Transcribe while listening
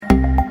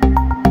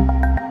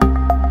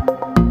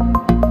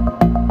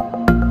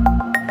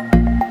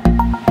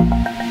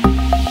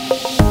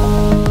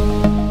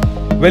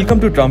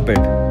Welcome to Trumpet,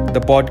 the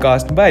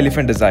podcast by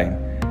Elephant Design.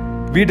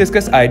 We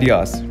discuss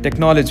ideas,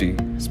 technology,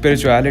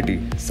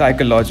 spirituality,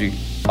 psychology,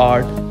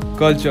 art,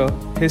 culture,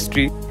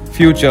 history,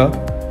 future,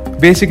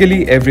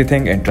 basically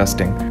everything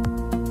interesting.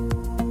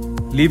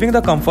 Leaving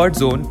the comfort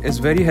zone is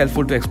very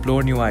helpful to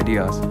explore new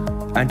ideas.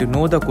 And to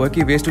know the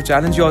quirky ways to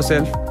challenge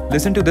yourself,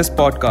 listen to this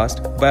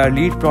podcast by our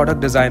lead product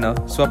designer,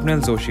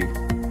 Swapnil Joshi.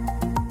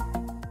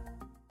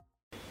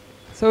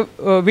 So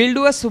we'll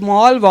do a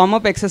small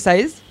warm-up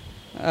exercise,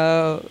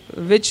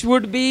 which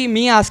would be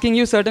me asking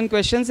you certain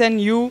questions and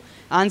you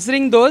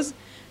answering those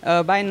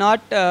by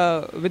not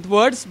with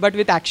words but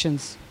with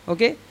actions.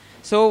 Okay?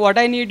 So what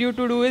I need you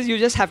to do is you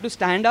just have to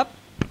stand up,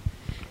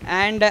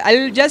 and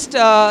I'll just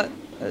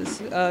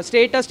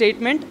state a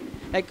statement.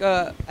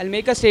 I'll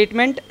make a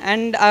statement,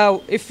 and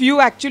if you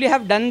actually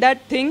have done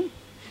that thing,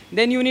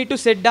 then you need to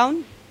sit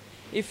down.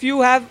 If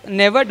you have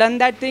never done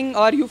that thing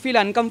or you feel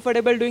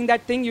uncomfortable doing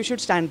that thing, you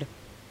should stand.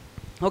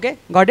 Okay,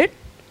 got it?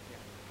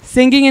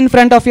 Singing in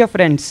front of your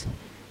friends.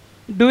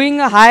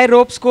 Doing a high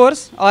ropes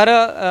course or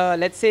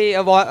let's say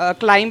a rock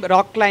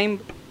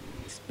climb.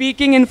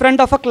 Speaking in front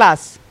of a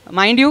class.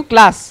 Mind you,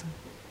 class.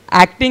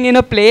 Acting in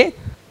a play.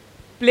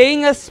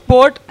 Playing a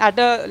sport at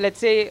a, let's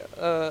say,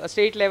 a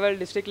state level,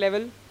 district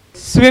level.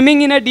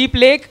 Swimming in a deep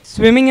lake.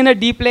 Swimming in a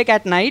deep lake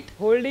at night.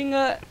 Holding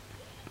a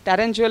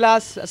tarantula,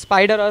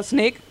 spider or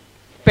snake.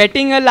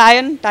 Petting a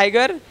lion,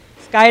 tiger.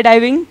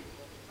 Skydiving.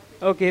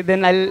 Okay,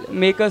 then I'll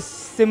make a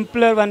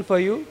simpler one for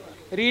you.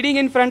 Reading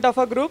in front of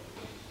a group.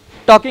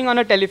 Talking on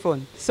a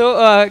telephone.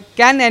 So,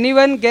 can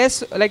anyone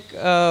guess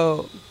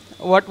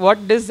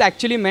what this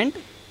actually meant?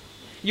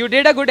 You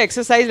did a good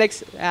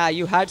exercise,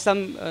 you had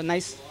some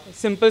nice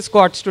simple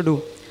squats to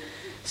do.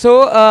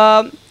 So,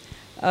 I'll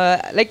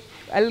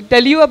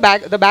tell you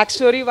the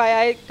backstory why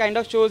I kind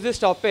of chose this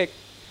topic.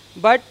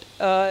 But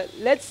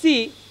let's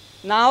see.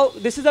 Now,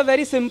 this is a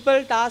very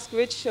simple task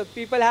which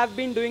people have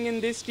been doing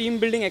in these team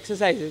building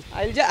exercises.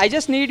 I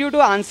just need you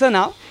to answer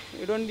now.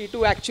 You don't need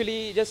to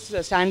actually just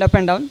stand up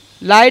and down.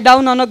 Lie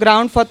down on a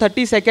ground for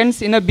 30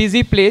 seconds in a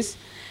busy place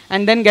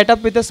and then get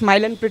up with a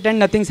smile and pretend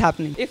nothing's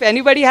happening. If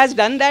anybody has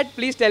done that,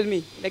 please tell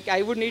me.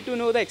 I would need to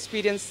know the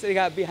experience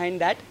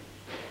behind that.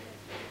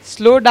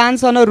 Slow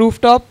dance on a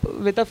rooftop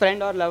with a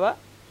friend or lover.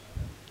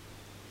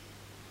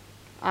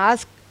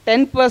 Ask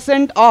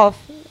 10% off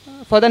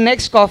for the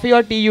next coffee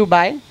or tea you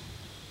buy.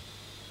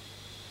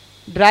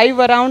 Drive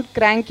around,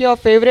 crank your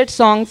favorite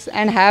songs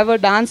and have a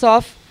dance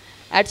off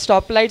at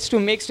stoplights to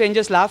make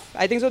strangers laugh.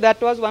 I think so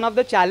that was one of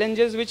the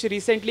challenges which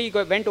recently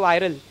went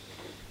viral.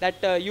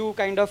 That you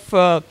kind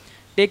of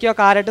take your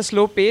car at a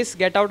slow pace,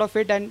 get out of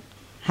it and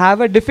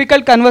have a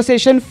difficult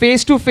conversation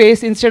face to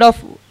face instead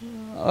of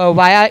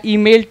via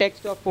email,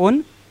 text or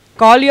phone.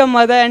 Call your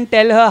mother and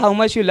tell her how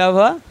much you love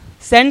her.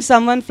 Send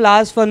someone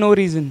flowers for no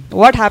reason.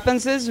 What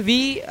happens is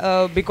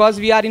because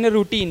we are in a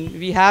routine,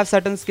 we have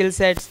certain skill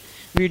sets,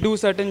 we do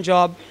certain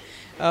job,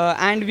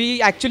 and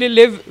we actually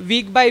live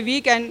week by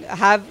week and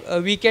have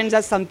weekends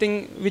as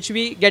something which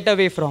we get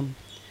away from.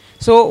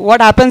 So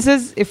what happens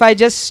is, if I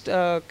just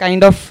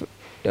kind of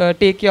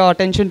take your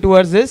attention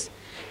towards this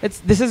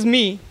is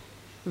me,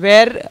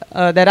 where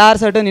there are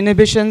certain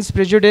inhibitions,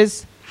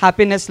 prejudice,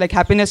 happiness, like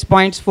happiness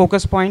points,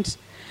 focus points,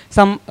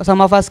 some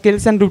of our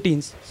skills and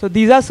routines. So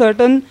these are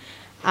certain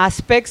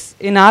aspects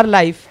in our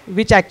life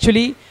which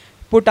actually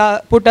put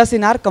us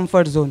in our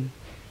comfort zone.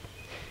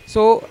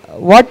 So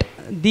what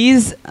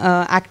these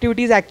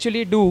activities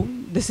actually do,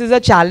 this is a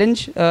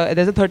challenge.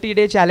 There's a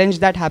 30-day challenge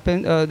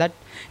that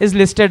is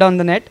listed on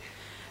the net,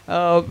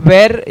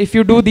 where if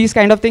you do these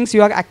kind of things,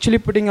 you are actually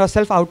putting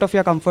yourself out of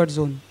your comfort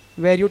zone,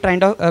 where you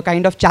kind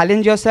of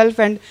challenge yourself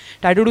and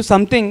try to do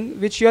something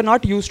which you are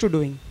not used to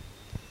doing.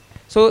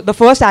 So the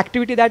first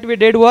activity that we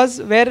did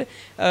was where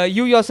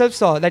you yourself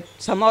saw that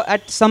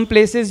at some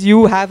places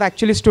you have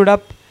actually stood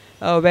up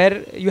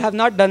where you have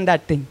not done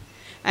that thing.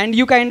 And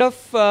you kind of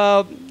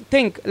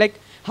think,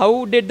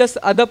 how did this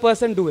other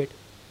person do it?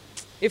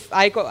 If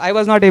I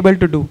was not able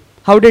to do,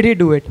 how did he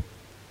do it?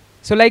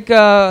 So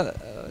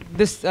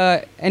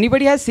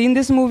anybody has seen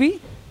this movie?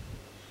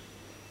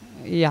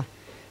 Yeah.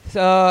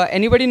 So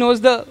anybody knows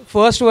the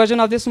first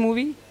version of this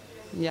movie?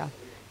 Yeah.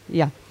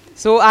 Yeah.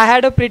 So I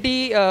had a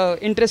pretty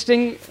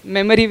interesting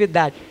memory with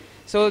that.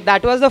 So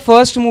that was the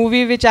first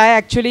movie which I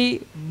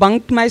actually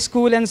bunked my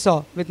school and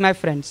saw with my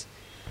friends.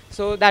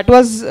 So that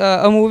was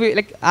a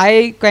movie,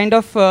 I kind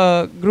of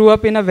grew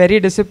up in a very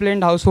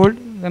disciplined household,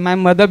 where my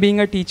mother, being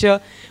a teacher,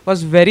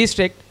 was very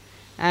strict.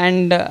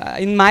 And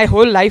in my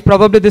whole life,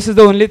 probably this is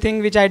the only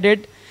thing which I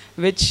did,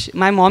 which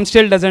my mom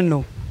still doesn't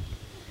know.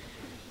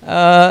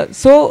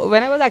 So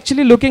when I was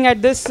actually looking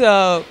at this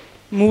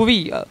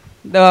movie,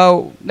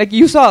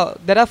 you saw,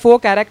 there are 4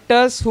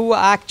 characters who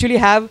actually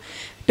have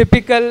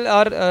typical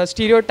or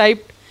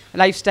stereotyped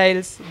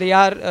lifestyles.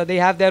 They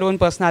have their own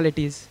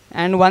personalities.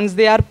 And once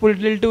they are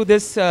pulled into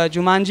this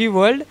Jumanji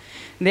world,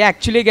 they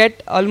actually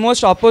get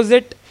almost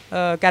opposite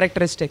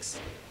characteristics.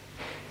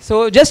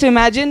 So just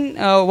imagine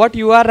what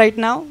you are right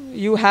now.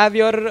 You have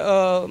your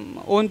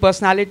own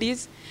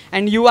personalities,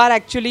 and you are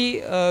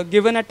actually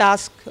given a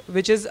task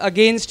which is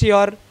against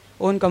your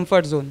own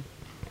comfort zone.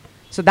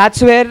 So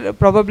that's where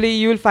probably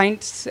you will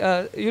find,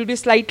 you'll be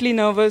slightly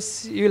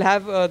nervous, you'll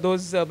have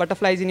those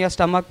butterflies in your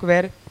stomach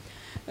where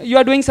you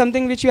are doing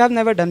something which you have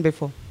never done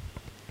before.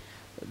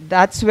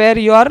 That's where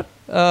your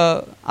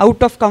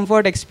out of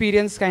comfort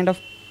experience kind of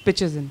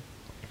pitches in.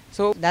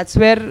 So that's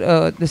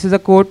where this is a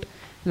quote,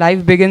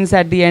 life begins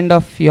at the end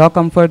of your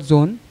comfort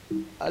zone.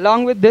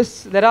 Along with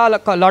this, there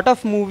are a lot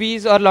of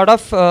movies or a lot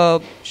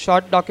of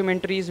short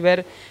documentaries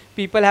where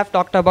people have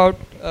talked about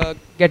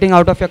getting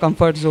out of your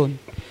comfort zone.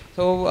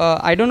 So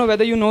I don't know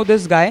whether you know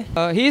this guy.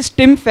 He is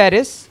Tim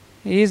Ferriss.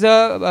 He is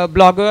a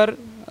blogger,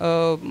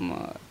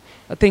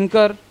 a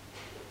thinker,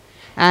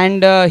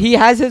 and he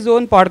has his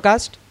own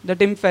podcast, The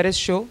Tim Ferriss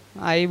Show.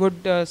 I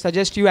would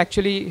suggest you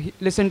actually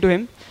listen to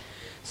him.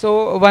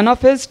 So one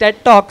of his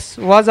TED Talks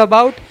was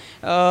about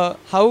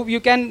how you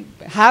can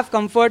have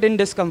comfort in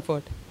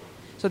discomfort.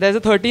 So there's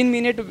a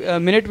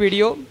 13-minute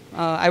video.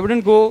 I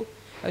wouldn't go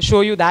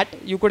show you that.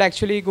 You could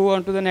actually go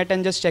onto the net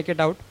and just check it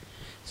out.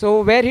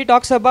 So where he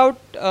talks about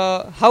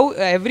how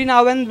every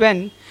now and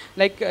when,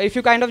 like if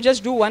you kind of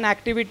just do one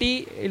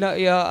activity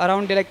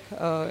around like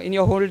in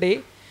your whole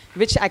day,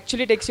 which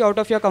actually takes you out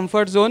of your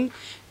comfort zone,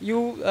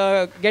 you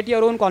get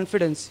your own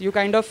confidence. You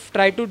kind of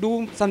try to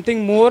do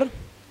something more,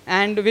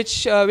 and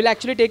which will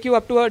actually take you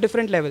up to a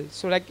different level.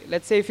 So like,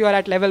 let's say if you are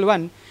at level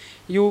 1,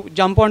 you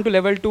jump on to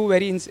level 2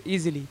 very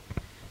easily.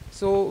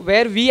 So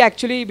where we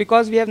actually,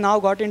 because we have now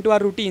got into our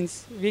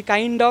routines, we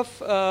kind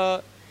of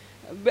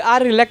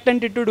are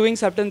reluctant into doing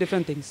certain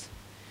different things.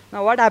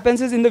 Now what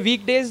happens is, in the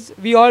weekdays,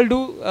 we all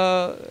do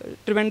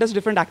tremendous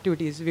different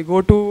activities. We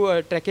go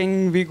to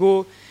trekking, we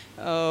go,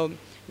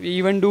 we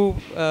even do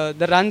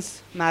the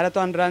runs,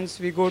 marathon runs.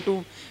 We go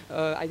to,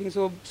 I think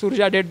so,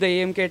 Surja did the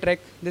AMK trek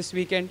this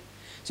weekend.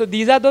 So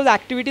these are those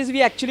activities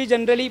we actually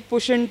generally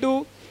push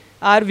into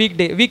our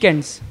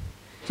weekends.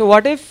 So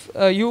what if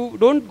you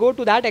don't go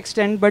to that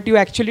extent, but you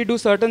actually do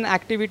certain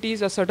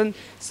activities or certain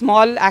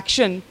small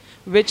action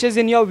which is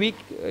in your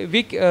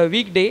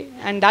weekday,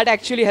 and that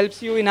actually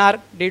helps you in our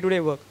day-to-day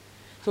work.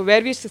 So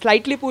where we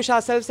slightly push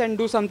ourselves and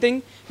do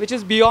something which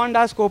is beyond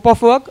our scope of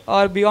work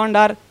or beyond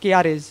our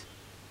KRAs.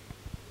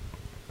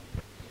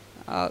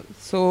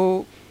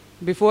 So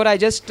before I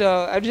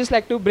would just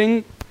like to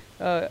bring,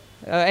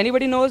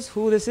 anybody knows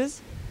who this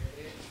is?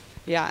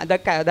 Yeah, the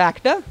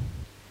actor?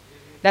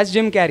 That's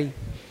Jim Carrey.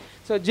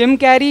 So Jim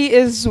Carrey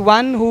is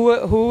one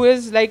who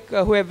is like,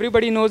 who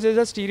everybody knows is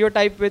a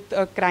stereotype with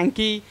a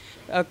cranky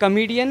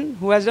comedian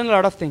who has done a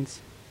lot of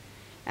things.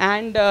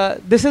 And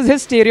this is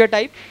his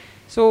stereotype.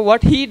 So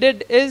what he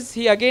did is,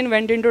 he again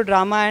went into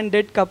drama and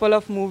did couple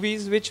of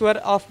movies which were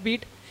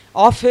offbeat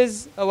of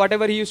his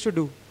whatever he used to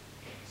do.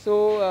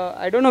 So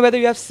I don't know whether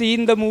you have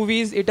seen the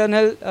movies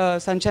Eternal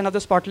Sunshine of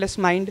the Spotless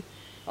Mind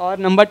or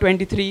Number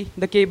 23,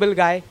 The Cable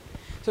Guy.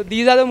 So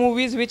these are the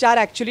movies which are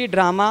actually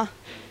drama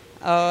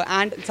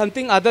and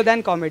something other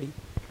than comedy.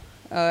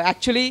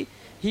 Actually,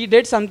 he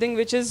did something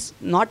which is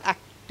not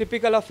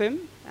typical of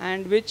him,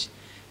 and which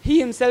he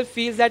himself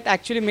feels that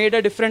actually made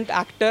a different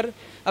actor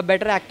a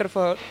better actor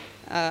for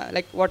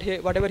like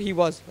whatever he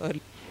was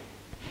earlier.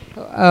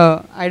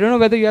 I don't know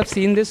whether you have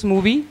seen this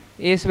movie,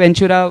 Ace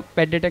Ventura,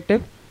 Pet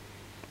Detective.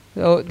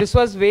 So this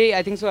was way,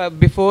 I think so,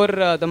 before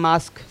the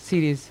Mask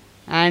series.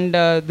 And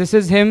this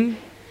is him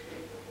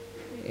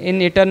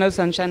in Eternal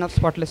Sunshine of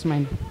Spotless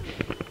Mind.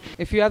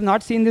 If you have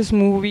not seen this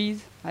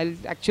movies, I'll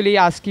actually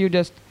ask you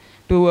just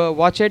to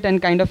watch it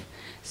and kind of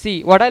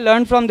see. What I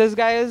learned from this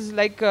guy is,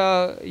 like,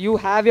 you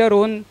have your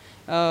own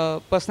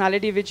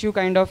personality which you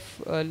kind of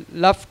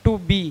love to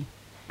be.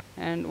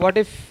 And what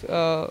if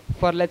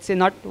for, let's say,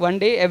 not one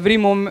day, every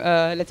moment,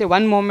 let's say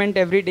one moment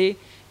every day,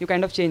 you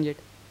kind of change it.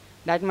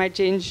 That might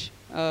change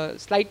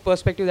slight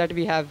perspective that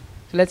we have.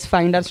 So let's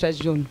find our stretch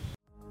zone.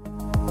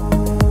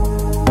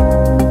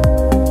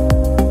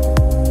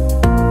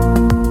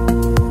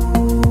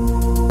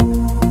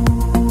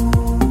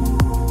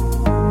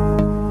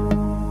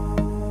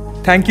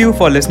 Thank you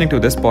for listening to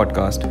this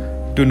podcast.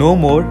 To know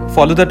more,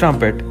 follow the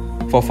trumpet.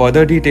 For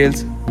further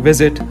details,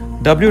 visit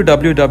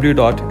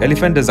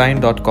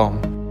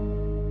www.elephantdesign.com.